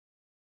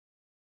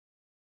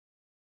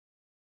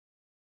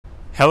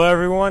Hello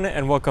everyone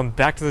and welcome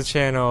back to the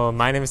channel.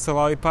 My name is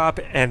Lollipop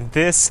and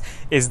this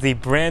is the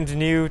brand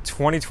new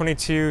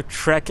 2022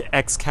 Trek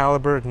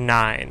Excalibur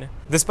 9.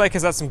 This bike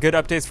has had some good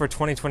updates for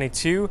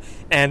 2022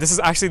 and this is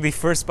actually the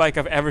first bike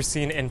I've ever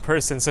seen in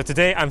person. So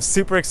today I'm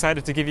super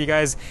excited to give you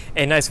guys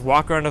a nice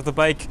walk around of the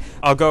bike.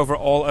 I'll go over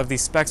all of the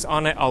specs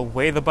on it, I'll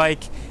weigh the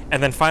bike,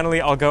 and then finally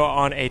I'll go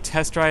on a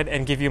test ride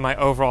and give you my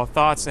overall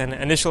thoughts and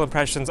initial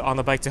impressions on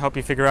the bike to help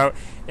you figure out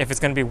if it's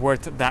going to be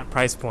worth that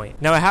price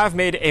point. Now I have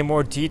made a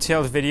more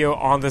detailed video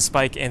on this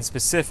bike in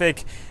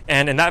specific,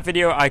 and in that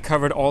video I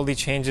covered all the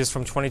changes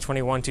from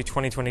 2021 to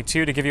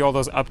 2022 to give you all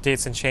those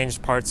updates and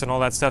changed parts and all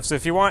that stuff. So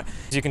if you want,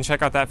 you can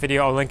check out that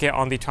video. I'll link it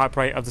on the top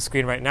right of the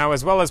screen right now,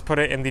 as well as put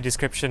it in the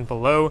description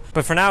below.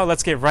 But for now,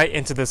 let's get right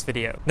into this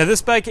video. Now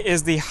this bike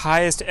is the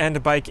highest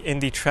end bike in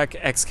the Trek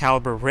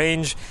Excalibur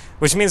range,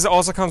 which means it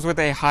also comes with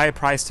a high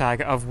price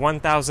tag of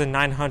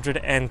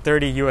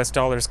 $1,930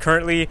 US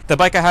currently. The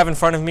bike I have in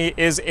front of me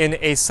is in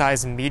a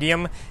size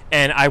medium,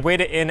 and I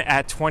weighed it in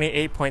at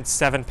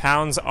 28.7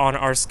 pounds on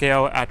our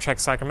scale at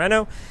Trek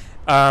Sacramento.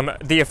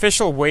 The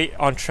official weight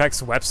on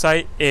Trek's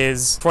website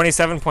is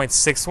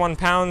 27.61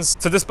 pounds.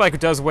 So this bike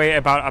does weigh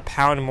about a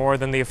pound more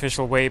than the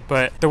official weight,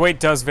 but the weight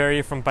does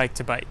vary from bike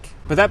to bike.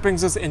 But that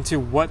brings us into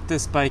what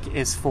this bike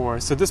is for.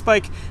 So this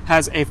bike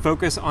has a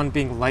focus on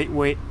being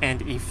lightweight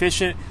and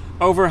efficient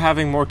over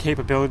having more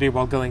capability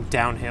while going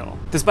downhill.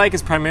 This bike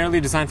is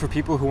primarily designed for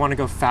people who want to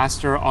go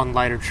faster on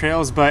lighter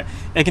trails, but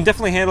it can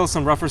definitely handle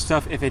some rougher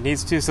stuff if it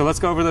needs to. So let's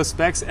go over those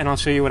specs and I'll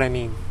show you what I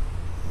mean.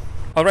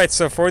 Alright,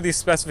 so for the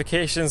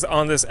specifications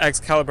on this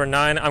Excalibur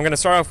 9, I'm going to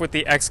start off with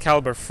the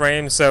Excalibur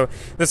frame. So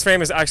this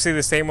frame is actually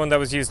the same one that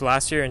was used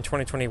last year in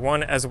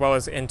 2021 as well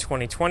as in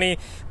 2020,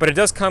 but it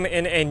does come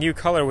in a new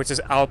color, which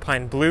is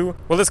Alpine Blue.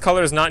 Well, this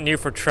color is not new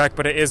for Trek,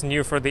 but it is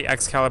new for the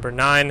Excalibur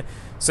 9.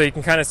 So you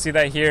can kind of see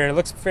that here, and it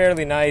looks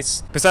fairly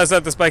nice. Besides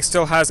that, this bike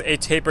still has a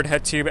tapered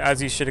head tube,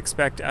 as you should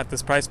expect at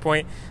this price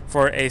point,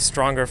 for a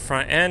stronger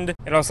front end.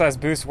 It also has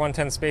Boost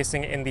 110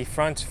 spacing in the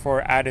front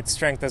for added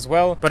strength as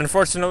well. But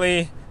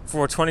unfortunately,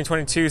 for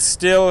 2022,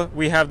 still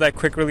we have that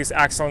quick release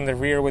axle in the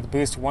rear with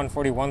Boost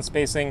 141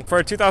 spacing. For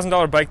a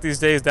 $2,000 bike these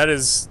days, that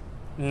is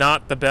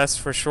not the best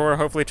for sure.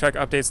 Hopefully Trek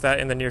updates that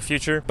in the near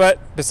future. But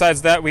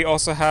besides that, we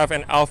also have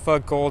an Alpha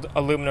Gold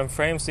aluminum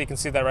frame, so you can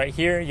see that right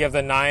here. You have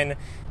the 9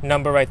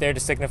 number right there to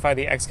signify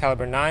the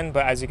Excalibur 9,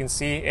 but as you can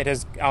see, it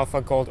is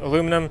Alpha Gold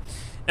aluminum.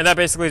 And that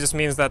basically just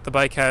means that the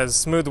bike has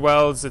smooth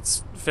welds,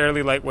 it's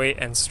fairly lightweight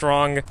and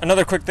strong.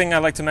 Another quick thing I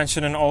like to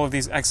mention in all of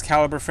these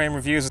Excalibur frame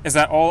reviews is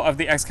that all of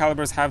the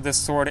Excaliburs have this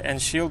sword and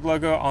shield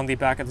logo on the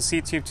back of the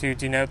seat tube to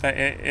denote that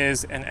it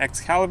is an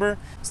Excalibur.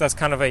 So that's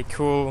kind of a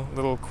cool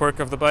little quirk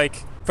of the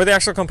bike. For the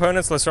actual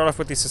components, let's start off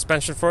with the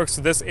suspension fork.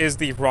 So this is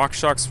the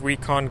RockShox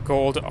Recon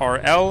Gold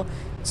RL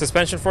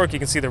suspension fork. You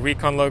can see the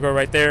Recon logo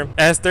right there. It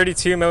has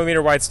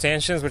 32mm wide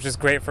stanchions, which is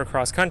great for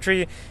cross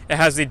country. It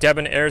has the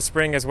Debon air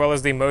spring as well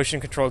as the motion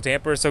control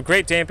damper, so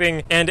great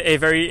damping and a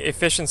very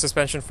efficient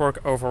suspension fork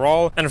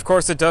overall. And of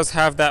course it does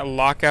have that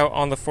lockout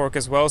on the fork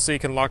as well, so you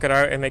can lock it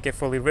out and make it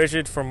fully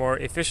rigid for more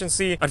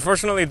efficiency.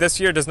 Unfortunately, this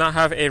year does not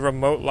have a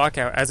remote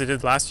lockout as it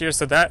did last year,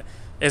 so that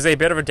is a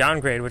bit of a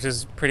downgrade, which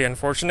is pretty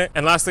unfortunate.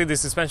 And lastly, the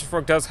suspension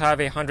fork does have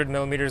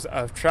 100mm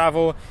of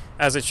travel,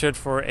 as it should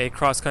for a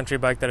cross-country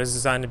bike that is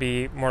designed to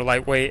be more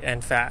lightweight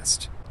and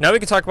fast. Now we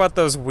can talk about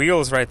those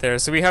wheels right there.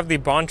 So we have the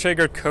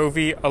Bontrager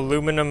Covey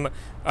aluminum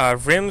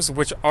rims,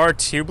 which are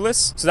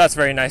tubeless. So that's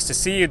very nice to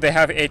see. They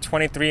have a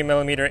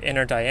 23mm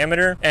inner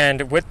diameter.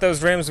 And with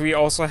those rims, we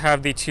also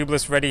have the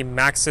tubeless ready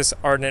Maxxis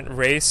Ardent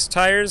Race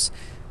tires,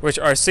 which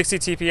are 60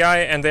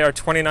 TPI, and they are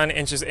 29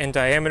 inches in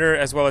diameter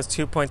as well as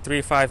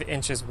 2.35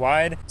 inches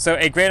wide. So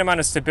a great amount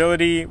of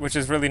stability, which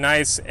is really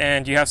nice,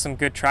 and you have some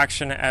good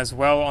traction as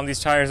well on these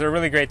tires. They're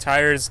really great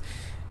tires.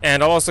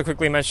 And I'll also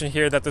quickly mention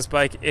here that this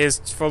bike is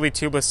fully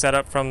tubeless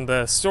setup from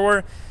the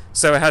store.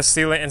 So it has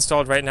sealant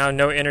installed right now,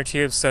 no inner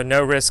tubes, so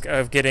no risk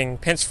of getting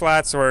pinch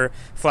flats or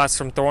flats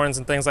from thorns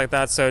and things like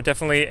that. So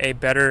definitely a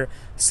better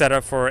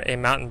setup for a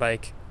mountain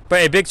bike.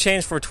 But a big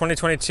change for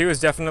 2022 is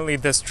definitely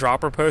this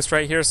dropper post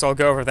right here, so I'll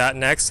go over that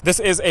next. This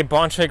is a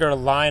Bontrager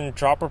line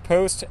dropper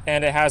post,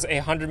 and it has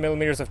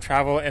 100mm of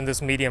travel in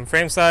this medium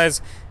frame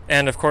size,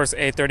 and of course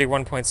a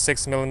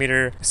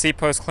 31.6mm seat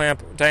post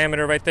clamp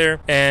diameter right there.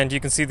 And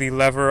you can see the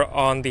lever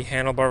on the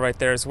handlebar right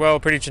there as well.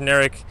 Pretty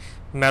generic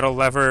metal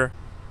lever.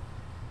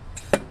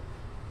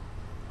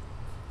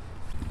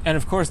 And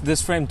of course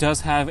this frame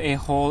does have a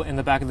hole in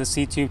the back of the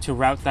seat tube to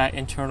route that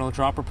internal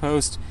dropper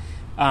post.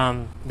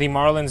 The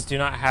Marlins do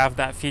not have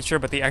that feature,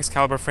 but the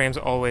Excalibur frames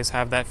always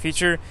have that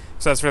feature,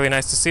 so that's really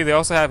nice to see. They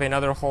also have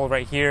another hole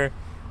right here,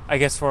 I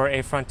guess for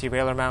a front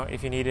derailleur mount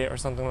if you need it or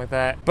something like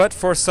that. But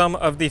for some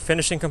of the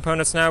finishing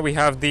components now, we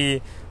have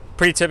the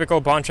pretty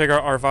typical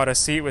Bontrager Arvada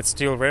seat with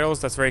steel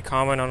rails. That's very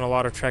common on a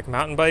lot of Trek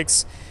mountain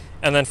bikes.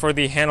 And then for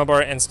the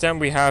handlebar and stem,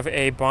 we have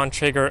a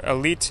Bontrager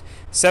Elite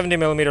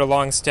 70mm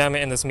long stem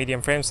in this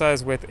medium frame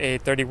size with a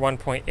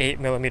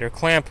 31.8mm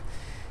clamp.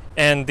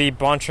 And the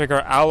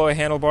Bontrager alloy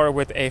handlebar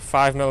with a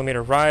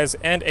 5mm rise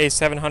and a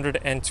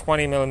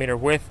 720mm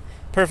width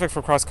perfect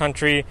for cross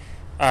country.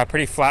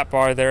 Pretty flat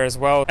bar there as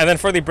well. And then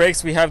for the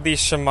brakes, we have the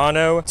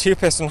Shimano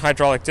 2-piston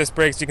hydraulic disc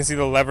brakes. You can see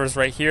the levers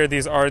right here.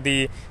 These are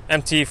the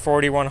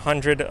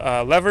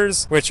MT4100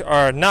 levers, which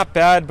are not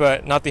bad,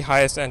 but not the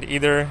highest end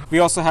either. We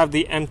also have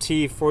the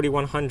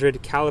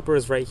MT4100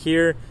 calipers right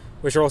here,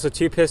 which are also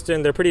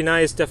 2-piston. They're pretty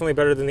nice, definitely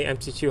better than the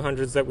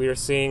MT200s that we are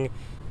seeing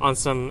on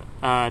some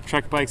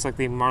Trek bikes like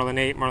the Marlin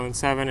 8, Marlin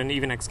 7, and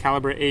even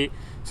Excalibur 8.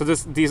 So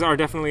these are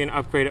definitely an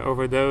upgrade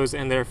over those,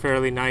 and they're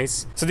fairly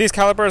nice. So these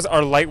calipers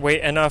are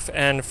lightweight enough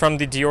and from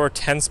the Dior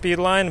 10-speed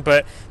line,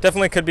 but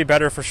definitely could be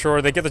better for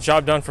sure. They get the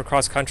job done for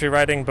cross-country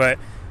riding, but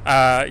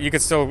you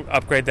could still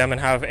upgrade them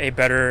and have a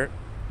better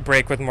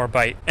brake with more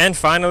bite. And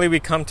finally, we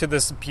come to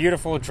this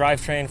beautiful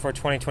drivetrain for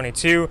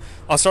 2022.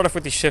 I'll start off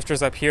with the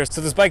shifters up here.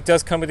 So this bike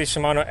does come with the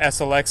Shimano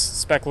SLX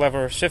spec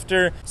lever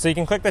shifter. So you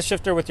can click the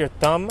shifter with your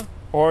thumb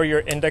or your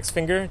index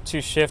finger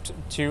to shift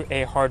to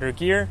a harder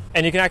gear.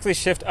 And you can actually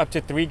shift up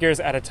to 3 gears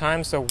at a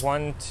time. So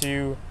 1,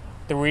 2,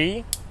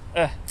 3,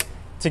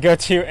 to go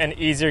to an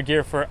easier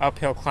gear for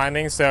uphill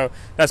climbing. So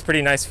that's a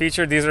pretty nice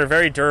feature. These are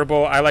very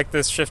durable. I like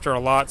this shifter a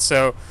lot,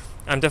 so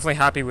I'm definitely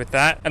happy with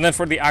that. And then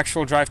for the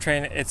actual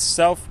drivetrain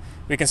itself,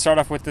 we can start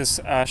off with this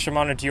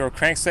Shimano Dior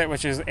crankset,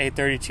 which is a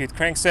 30-tooth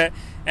crankset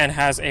and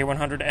has a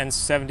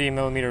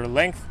 170mm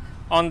length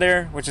on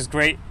there, which is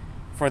great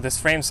for this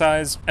frame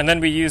size. And then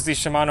we use the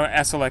Shimano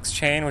SLX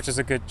chain, which is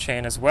a good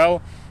chain as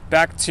well,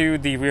 back to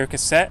the rear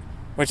cassette,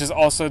 which is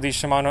also the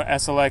Shimano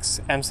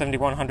SLX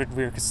M7100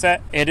 rear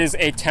cassette. It is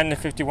a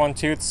 10-51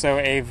 tooth, so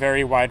a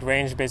very wide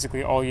range,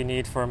 basically all you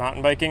need for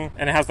mountain biking.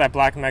 And it has that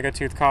black mega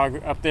tooth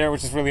cog up there,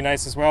 which is really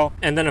nice as well.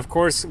 And then of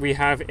course we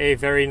have a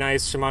very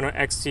nice Shimano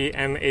XT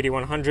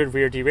M8100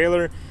 rear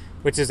derailleur,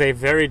 which is a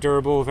very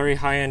durable, very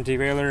high-end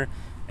derailleur.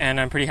 And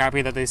I'm pretty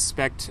happy that they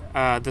spec'd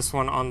this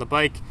one on the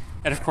bike.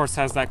 It of course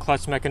has that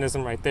clutch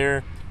mechanism right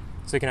there,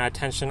 so you can add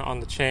tension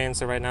on the chain.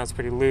 So right now it's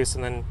pretty loose,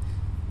 and then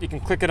you can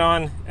click it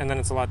on and then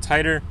it's a lot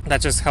tighter.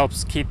 That just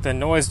helps keep the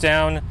noise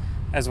down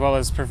as well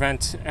as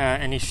prevent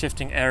any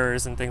shifting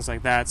errors and things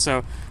like that.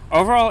 So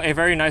overall, a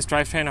very nice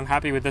drivetrain. I'm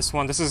happy with this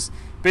one. This is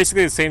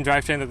basically the same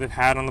drivetrain that they've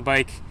had on the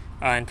bike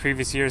in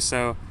previous years,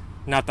 so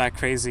not that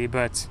crazy,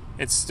 but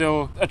it's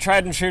still a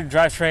tried and true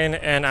drivetrain,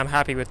 and I'm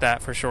happy with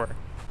that for sure.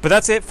 But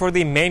that's it for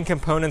the main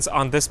components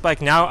on this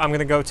bike. Now I'm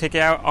gonna go take it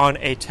out on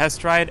a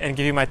test ride and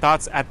give you my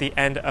thoughts at the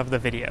end of the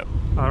video.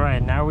 All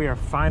right, now we are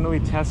finally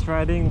test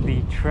riding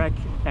the Trek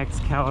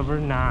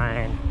Excalibur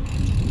 9.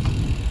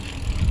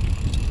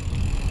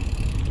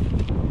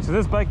 So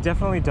this bike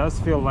definitely does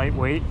feel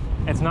lightweight.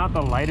 It's not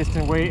the lightest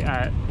in weight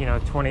at, you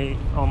know,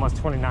 almost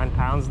 29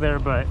 pounds there,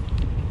 but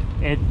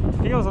it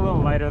feels a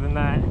little lighter than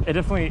that. It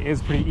definitely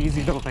is pretty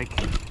easy to like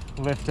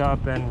lift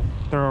up and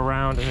throw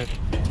around, and it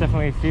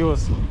definitely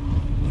feels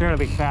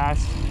fairly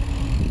fast.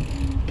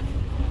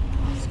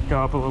 Let's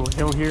go up a little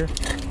hill here.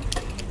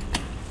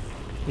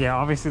 Yeah,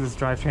 obviously this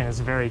drivetrain is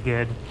very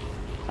good.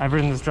 I've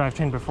ridden this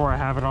drivetrain before. I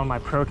have it on my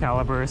Pro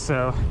Caliber,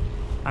 so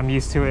I'm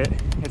used to it.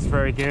 It's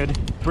very good.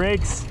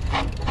 Brakes,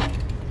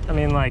 I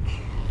mean, like,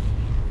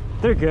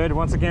 they're good.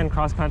 Once again,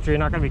 cross country, you're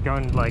not gonna be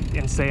going like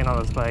insane on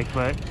this bike,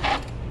 but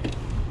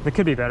they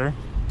could be better.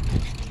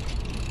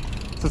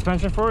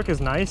 Suspension fork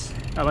is nice.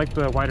 I like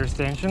the wider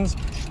stanchions.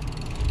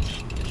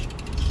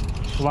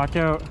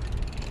 Lockout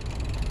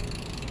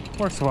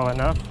works well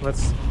enough.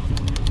 Let's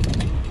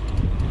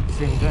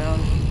zoom down.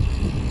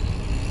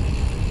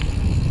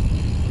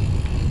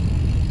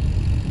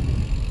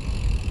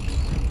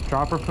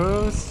 Dropper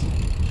post.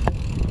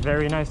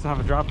 Very nice to have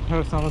a dropper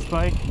post on this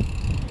bike.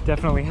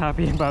 Definitely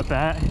happy about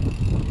that.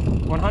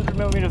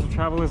 100mm of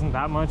travel isn't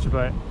that much,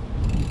 but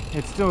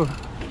it's still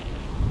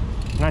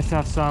nice to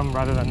have some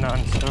rather than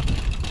none. So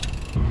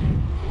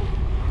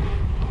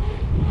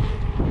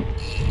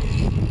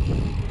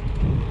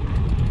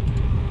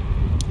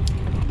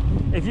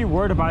if you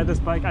were to buy this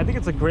bike, I think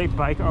it's a great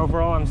bike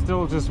overall. I'm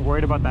still just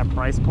worried about that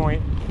price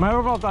point. My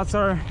overall thoughts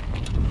are,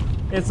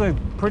 it's a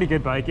pretty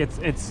good bike.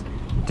 It's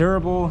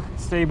durable,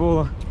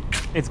 stable.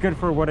 It's good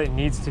for what it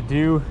needs to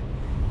do.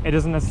 It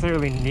doesn't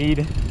necessarily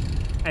need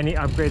any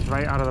upgrades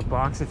right out of the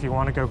box if you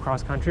want to go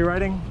cross-country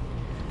riding.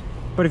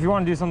 But if you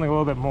want to do something a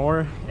little bit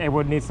more, it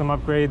would need some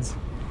upgrades.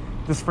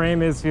 This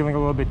frame is feeling a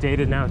little bit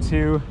dated now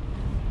too,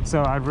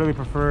 so I'd really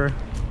prefer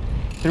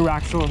through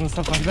axles and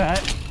stuff like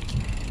that.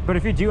 But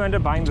if you do end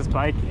up buying this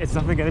bike, it's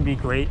definitely going to be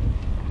great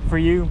for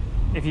you.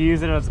 If you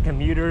use it as a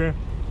commuter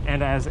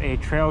and as a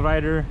trail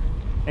rider,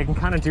 it can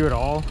kind of do it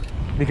all,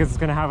 because it's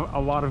going to have a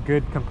lot of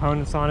good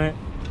components on it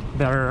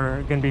that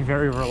are going to be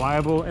very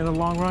reliable in the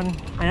long run.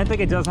 And I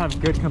think it does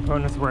have good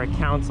components where it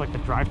counts, like the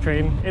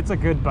drivetrain. It's a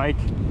good bike,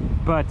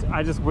 but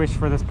I just wish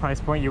for this price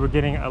point you were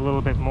getting a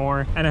little bit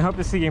more. And I hope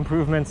to see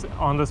improvements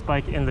on this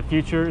bike in the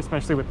future,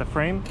 especially with the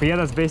frame. But yeah,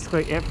 that's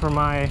basically it for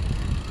my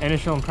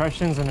initial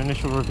impressions and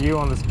initial review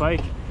on this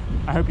bike.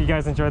 I hope you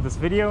guys enjoyed this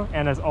video,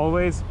 and as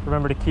always,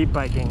 remember to keep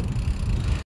biking.